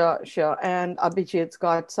 Sure. And Abhijit's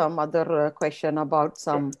got some other question about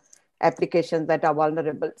some applications that are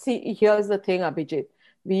vulnerable. See, here's the thing, Abhijit.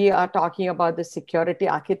 We are talking about the security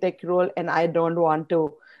architect role, and I don't want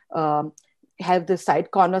to have this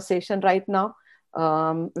side conversation right now.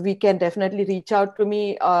 We can definitely reach out to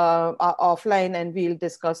me offline and we'll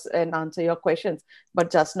discuss and answer your questions.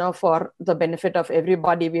 But just now, for the benefit of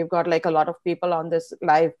everybody, we've got like a lot of people on this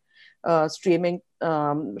live stream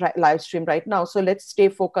right now. So let's stay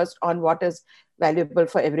focused on what is valuable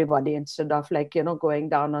for everybody instead of going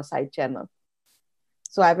down a side channel.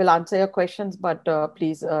 So I will answer your questions, but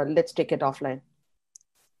please, let's take it offline.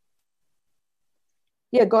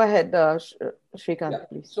 Yeah, go ahead, Srikanth,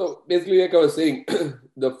 please. So basically, like I was saying,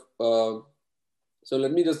 so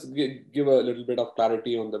let me just give a little bit of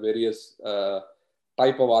clarity on the various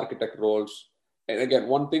type of architect roles. And again,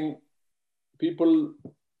 one thing, people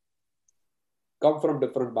come from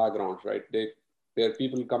different backgrounds, right? There are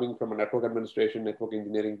people coming from a network administration, network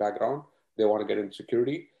engineering background. They want to get into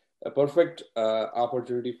security. A perfect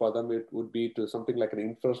opportunity for them, it would be to something like an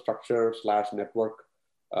infrastructure/network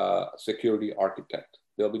security architect.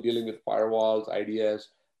 They'll be dealing with firewalls, IDS,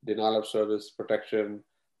 denial of service protection,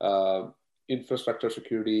 infrastructure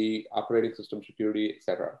security, operating system security,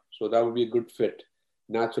 etc. So that would be a good fit,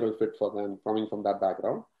 natural fit for them coming from that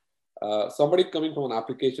background. Somebody coming from an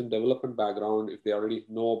application development background, if they already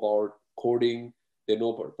know about coding, they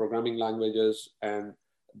know about programming languages, and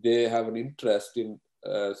they have an interest in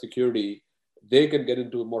security, they can get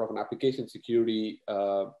into more of an application security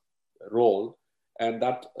role. And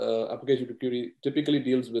that application security typically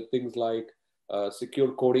deals with things like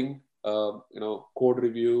secure coding, code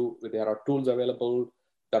review. There are tools available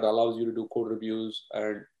that allows you to do code reviews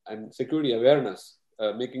and security awareness,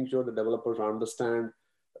 making sure the developers understand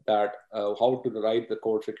that how to write the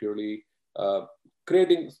code securely,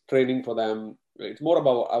 creating training for them. It's more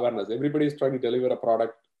about awareness. Everybody is trying to deliver a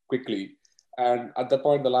product quickly. And at that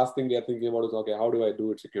point, the last thing they're thinking about is, okay, how do I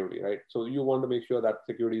do it securely, right? So you want to make sure that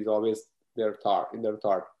security is always in their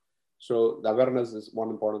thought. So the awareness is one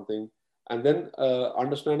important thing. And then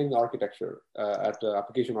understanding the architecture at the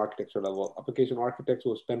application architecture level. Application architects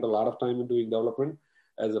who spend a lot of time in doing development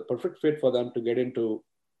as a perfect fit for them to get into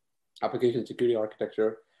application security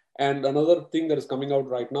architecture. And another thing that is coming out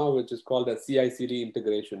right now, which is called a CI/CD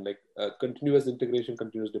integration, like continuous integration,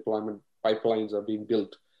 continuous deployment pipelines are being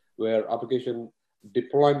built, where application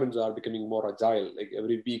deployments are becoming more agile. Like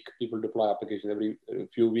every week, people deploy application. Every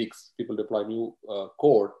few weeks, people deploy new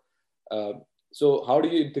code. So how do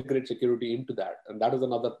you integrate security into that? And that is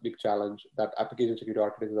another big challenge that application security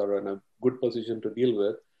architects are in a good position to deal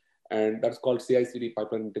with. And that's called CI/CD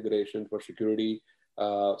pipeline integration for security.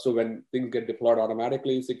 So when things get deployed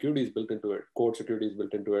automatically, security is built into it. Code security is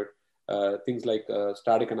built into it. Things like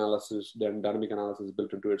static analysis, then dynamic analysis is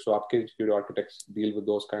built into it. So application security architects deal with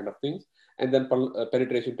those kind of things. And then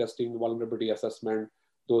penetration testing, vulnerability assessment,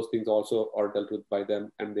 those things also are dealt with by them,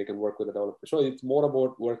 and they can work with the developers. So it's more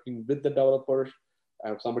about working with the developers.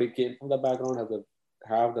 And if somebody came from the background,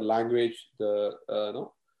 have the language, the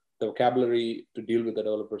vocabulary to deal with the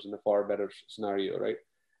developers in a far better scenario, right?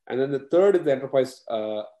 And then the third is the enterprise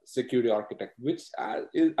security architect, which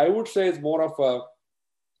I would say is more of a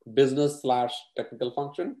business/technical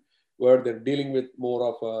function, where they're dealing with more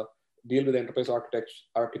of a deal with enterprise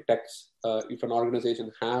architects. If an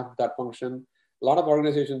organization have that function, a lot of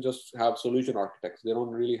organizations just have solution architects. They don't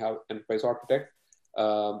really have enterprise architect,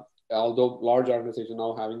 although large organizations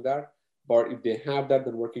now having that. But if they have that,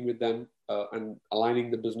 then working with them and aligning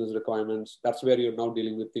the business requirements, that's where you're now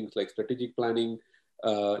dealing with things like strategic planning,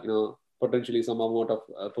 potentially some amount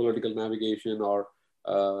of political navigation or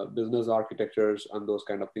business architectures and those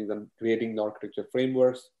kind of things, and creating the architecture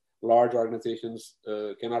frameworks. Large organizations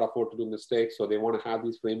cannot afford to do mistakes, so they want to have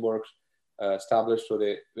these frameworks established, so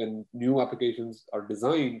when new applications are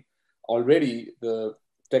designed, already the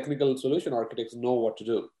technical solution architects know what to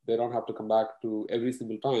do. They don't have to come back to every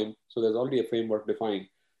single time. So there's already a framework defined.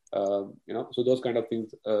 So those kind of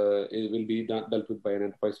things it will be dealt with by an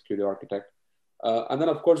enterprise security architect. And then,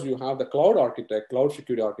 of course, you have the cloud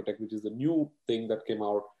security architect, which is the new thing that came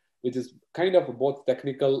out, which is kind of both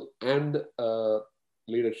technical and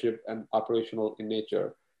leadership and operational in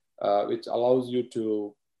nature, which allows you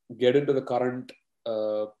to get into the current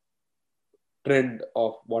trend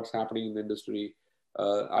of what's happening in the industry.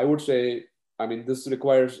 I would say, this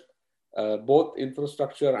requires both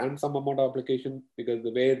infrastructure and some amount of application, because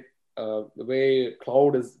the way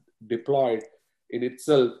cloud is deployed in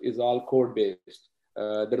itself is all code based.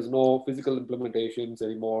 There is no physical implementations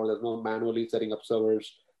anymore. There's no manually setting up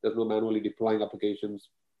servers. There's no manually deploying applications.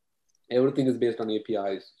 Everything is based on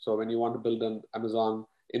APIs. So when you want to build an Amazon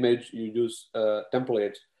image, you use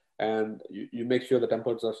templates, and you make sure the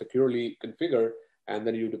templates are securely configured, and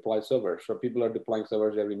then you deploy servers. So people are deploying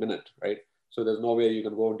servers every minute, right? So there's no way you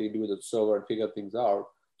can go into individual server and figure things out.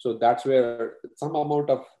 So that's where some amount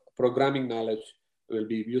of programming knowledge will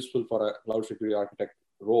be useful for a cloud security architect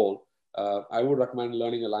role. I would recommend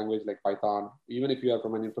learning a language like Python. Even if you are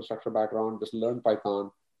from an infrastructure background, just learn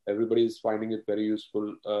Python. Everybody's finding it very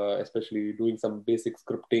useful, especially doing some basic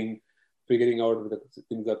scripting, figuring out the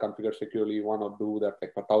things are configured securely. You want to do that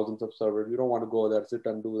like for thousands of servers. You don't want to go there, sit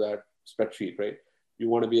and do that spreadsheet, right? You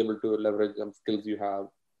want to be able to leverage some skills you have,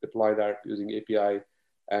 deploy that using API,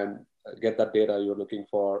 and get that data you're looking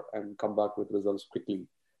for and come back with results quickly.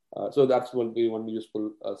 So that will be one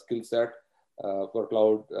useful skill set for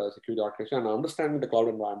cloud security architecture, and understanding the cloud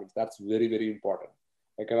environments. That's very, very important.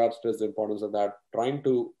 I cannot stress the importance of that. Trying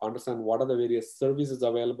to understand what are the various services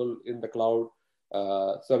available in the cloud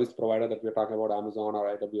service provider that we're talking about, Amazon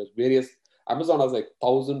or AWS. Amazon has like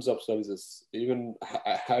thousands of services. Even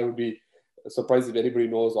I would be surprised if anybody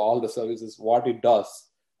knows all the services, what it does,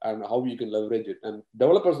 and how you can leverage it. And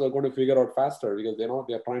developers are going to figure out faster because they know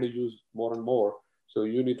they're trying to use more and more. So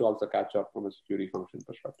you need to also catch up from a security function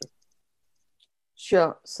perspective.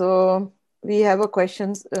 Sure. So we have a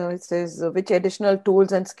question. It says, which additional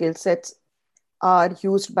tools and skill sets are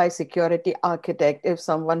used by security architect if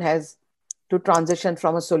someone has to transition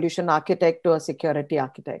from a solution architect to a security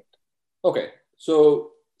architect? Okay.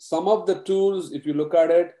 So some of the tools, if you look at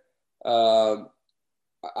it,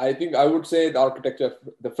 I think I would say the architecture,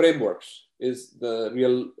 the frameworks is the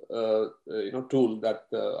real tool that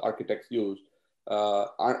the architects use.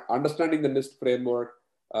 Understanding the NIST framework,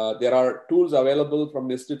 there are tools available from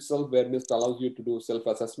NIST itself where NIST allows you to do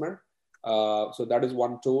self-assessment. So that is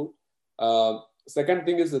one tool. Second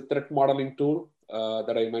thing is the threat modeling tool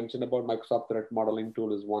that I mentioned about. Microsoft threat modeling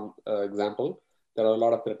tool is one example. There are a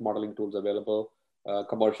lot of threat modeling tools available,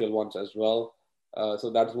 commercial ones as well. So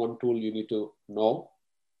that's one tool you need to know.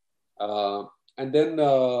 And then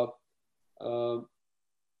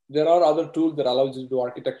there are other tools that allows you to do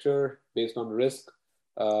architecture based on risk.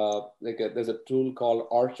 There's a tool called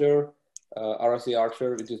Archer, RSA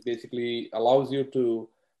Archer, which is basically allows you to,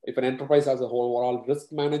 if an enterprise has a whole overall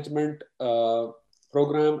risk management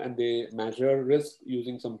program and they measure risk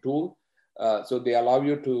using some tool, so they allow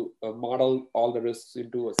you to model all the risks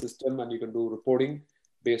into a system, and you can do reporting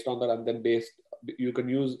based on that, and then you can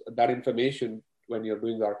use that information when you're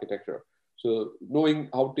doing the architecture. So knowing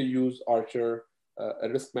how to use Archer a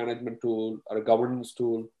risk management tool or a governance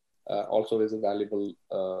tool also is a valuable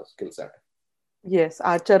skill set. Yes,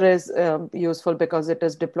 Archer is useful because it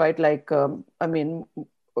is deployed like, I mean,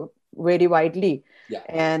 very widely. Yeah.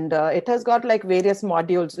 And it has got like various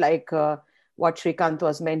modules, like what Srikanth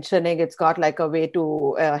was mentioning. It's got like a way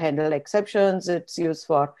to handle exceptions. It's used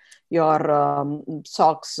for your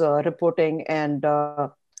SOX reporting, and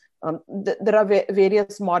there are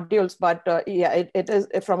various modules. But yeah, it is,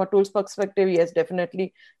 from a tools perspective, yes,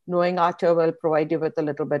 definitely knowing Archer will provide you with a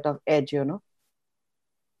little bit of edge, you know.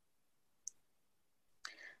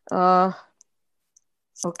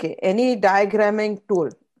 Okay, any diagramming tool?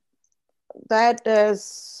 That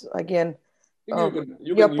is, again, you your can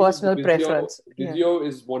use personal Visio. preference. Visio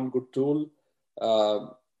is one good tool.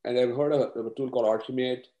 And I've heard of a tool called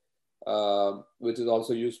Archimate, which is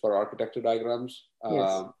also used for architecture diagrams.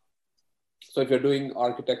 Yes. So if you're doing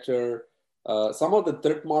architecture, some of the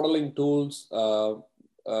threat modeling tools,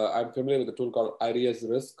 I'm familiar with a tool called IRIS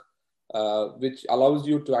Risk, which allows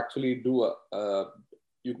you to actually do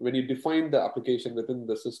when you define the application within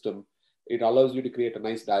the system, it allows you to create a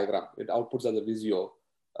nice diagram. It outputs as a Visio.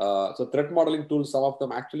 So threat modeling tools, some of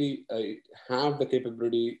them actually have the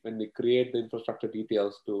capability when they create the infrastructure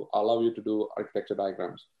details to allow you to do architecture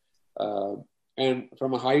diagrams. And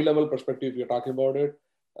from a high level perspective, if you're talking about it,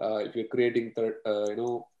 if you're creating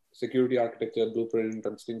security architecture blueprint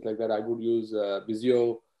and things like that, I would use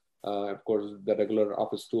Visio, of course, the regular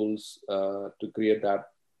Office tools to create that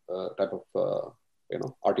type of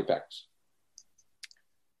artifacts.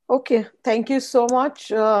 Okay, thank you so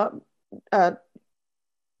much.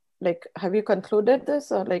 Like, have you concluded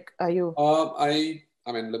this, or like, are you? I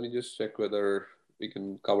mean, let me just check whether we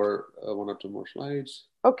can cover one or two more slides.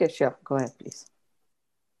 Okay, sure. Go ahead, please.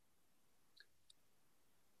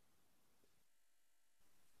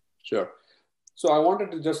 Sure. So I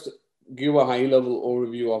wanted to just give a high-level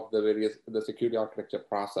overview of the security architecture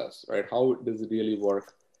process, right? How does it really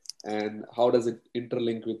work, and how does it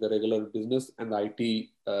interlink with the regular business and the IT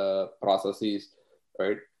processes,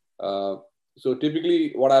 right? So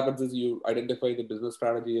typically what happens is you identify the business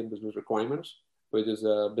strategy and business requirements, which is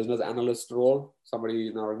a business analyst role. Somebody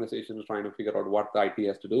in our organization is trying to figure out what the IT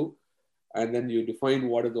has to do. And then you define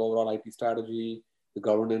what is the overall IT strategy, the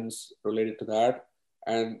governance related to that.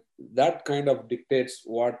 And that kind of dictates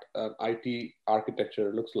what an IT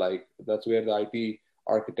architecture looks like. That's where the IT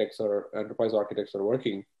architects or enterprise architects are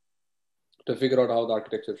working to figure out how the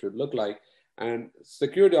architecture should look like. And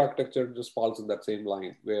security architecture just falls in that same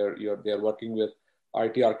line, where they're working with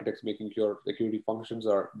IT architects, making sure security functions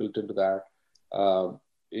are built into that,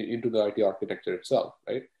 into the IT architecture itself,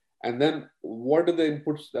 right? And then what are the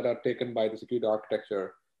inputs that are taken by the security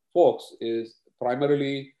architecture folks is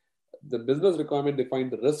primarily the business requirement define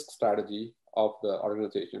the risk strategy of the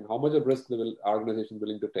organization, how much of risk the organization is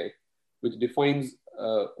willing to take, which defines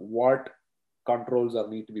what controls are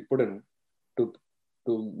need to be put in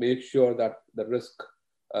to make sure that the risk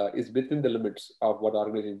is within the limits of what the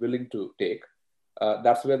organization is willing to take.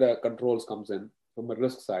 That's where the controls comes in from a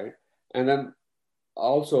risk side. And then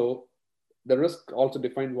also the risk also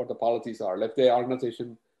defines what the policies are. If the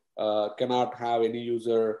organization cannot have any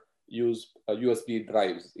user use USB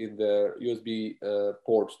drives in their USB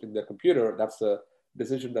ports in their computer, that's a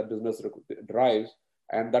decision that business drives,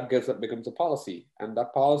 and that becomes a policy. And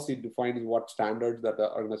that policy defines what standards that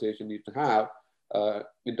the organization needs to have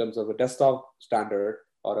in terms of a desktop standard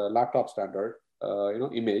or a laptop standard,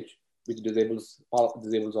 image, which disables all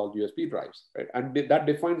USB drives, right? And that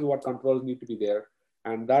defines what controls need to be there.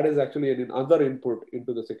 And that is actually another input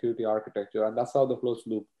into the security architecture. And that's how the closed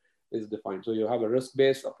loop is defined. So you have a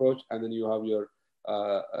risk-based approach, and then you have your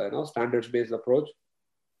standards-based approach.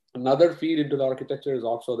 Another feed into the architecture is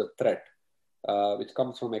also the threat, which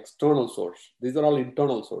comes from external source. These are all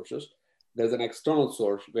internal sources. There's an external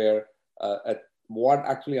source where what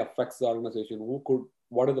actually affects the organization,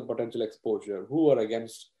 what is the potential exposure, who are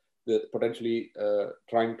against the potentially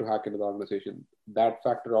trying to hack into the organization. That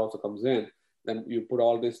factor also comes in. Then you put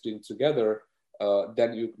all these things together,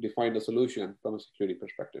 then you define a solution from a security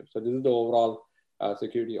perspective. So this is the overall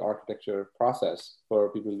security architecture process for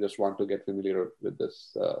people who just want to get familiar with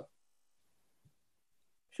this.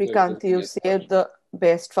 Srikanth, you saved the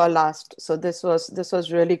best for last. So this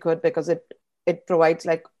was really good because it provides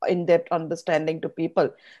like in-depth understanding to people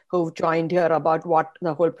who've joined here about what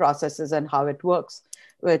the whole process is and how it works,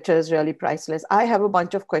 which is really priceless. I have a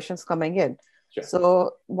bunch of questions coming in. Sure.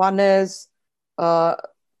 So one is,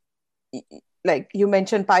 like you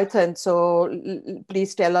mentioned Python. So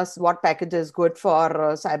please tell us what package is good for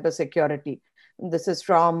cybersecurity. This is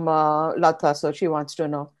from Latha. So she wants to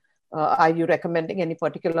know, are you recommending any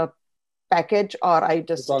particular package, or I You're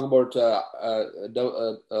just... talking about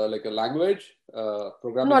like a language,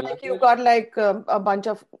 programming No, like language? you got like a bunch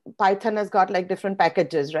of... Python has got like different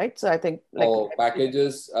packages, right? So I think like... Oh,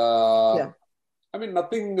 packages. Yeah. I mean,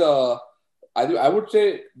 nothing. I would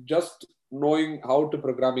say just knowing how to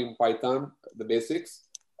program in Python, the basics.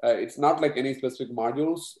 It's not like any specific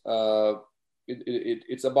modules.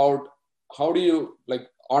 It's about how do you like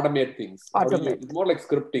automate things? How do you? Automate. It's more like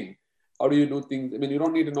scripting. How do you do things? I mean, you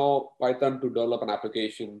don't need to know Python to develop an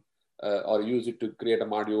application or use it to create a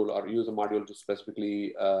module or use a module to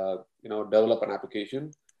specifically, develop an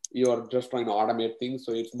application. You are just trying to automate things.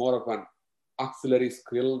 So it's more of an auxiliary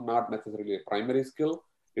skill, not necessarily a primary skill.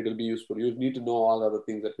 It will be useful. You need to know all the other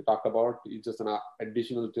things that we talked about. It's just an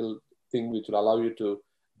additional thing which will allow you to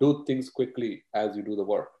do things quickly as you do the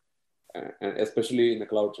work, and especially in the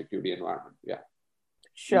cloud security environment. Yeah.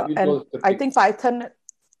 Sure. And I think Python...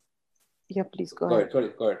 Yeah, please go ahead. Sorry,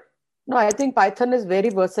 go ahead. No, I think Python is very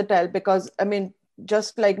versatile because, I mean,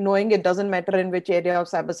 just like knowing it doesn't matter in which area of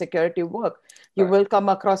cybersecurity you work, you will come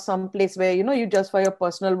across some place where, you just for your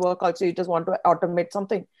personal work, also you just want to automate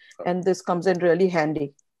something. And this comes in really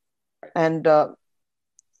handy. And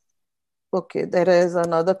okay, there is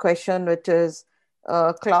another question, which is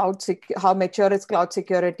how mature is Cloud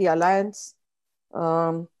Security Alliance?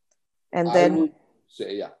 And then... I would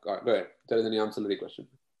say, yeah, go ahead. If there is any ancillary question.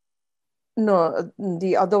 No,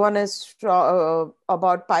 the other one is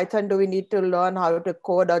about Python. Do we need to learn how to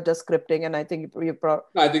code or just scripting? And I think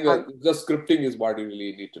I think just scripting is what you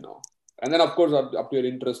really need to know. And then, of course, up to your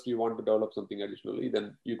interest, you want to develop something additionally,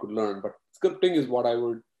 then you could learn. But scripting is what I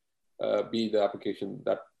would be the application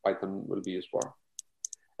that Python will be used for.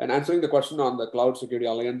 And answering the question on the Cloud Security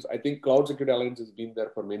Alliance, I think Cloud Security Alliance has been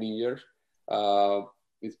there for many years.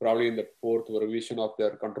 It's probably in the 4th revision of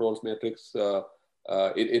their controls matrix.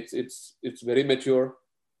 It's very mature.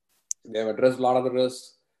 They have addressed a lot of the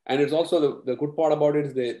risks, and it's also the good part about it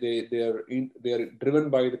is they are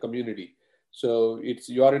driven by the community. So it's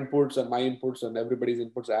your inputs and my inputs and everybody's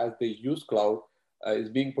inputs as they use cloud is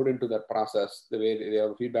being put into that process. The way they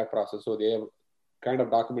have a feedback process, so they have kind of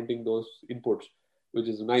documenting those inputs, which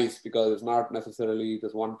is nice because it's not necessarily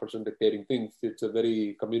just one person dictating things. It's a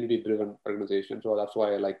very community-driven organization, so that's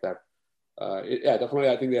why I like that. Yeah, definitely,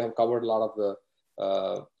 I think they have covered a lot of the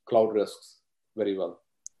cloud risks very well.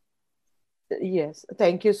 Yes,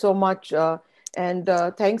 thank you so much. And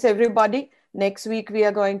thanks everybody. Next week, we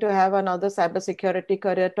are going to have another cybersecurity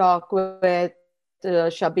career talk with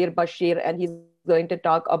Shabir Bashir, and he's going to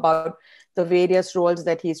talk about the various roles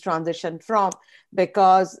that he's transitioned from,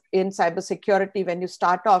 because in cybersecurity, when you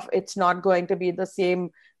start off, it's not going to be the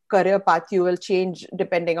same career path. You will change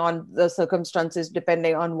depending on the circumstances,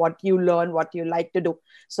 depending on what you learn, what you like to do.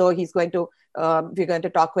 So he's going to, we're going to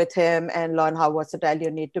talk with him and learn how versatile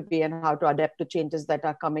you need to be and how to adapt to changes that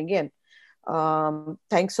are coming in.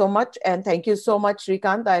 Thanks so much. And thank you so much,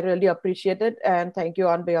 Srikanth. I really appreciate it. And thank you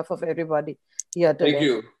on behalf of everybody here today. Thank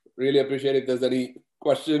you. Really appreciate it. If there's any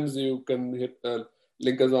questions, you can hit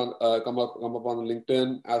link us on, come up on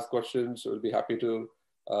LinkedIn, ask questions. We'll be happy to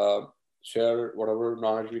share whatever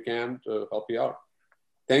knowledge we can to help you out.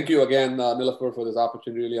 Thank you again, Nilafar, for this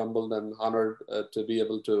opportunity. Really humbled and honored to be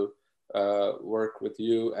able to work with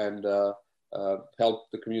you and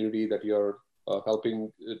help the community that you're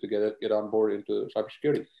helping to get on board into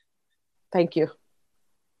cybersecurity. Thank you.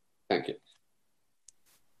 Thank you.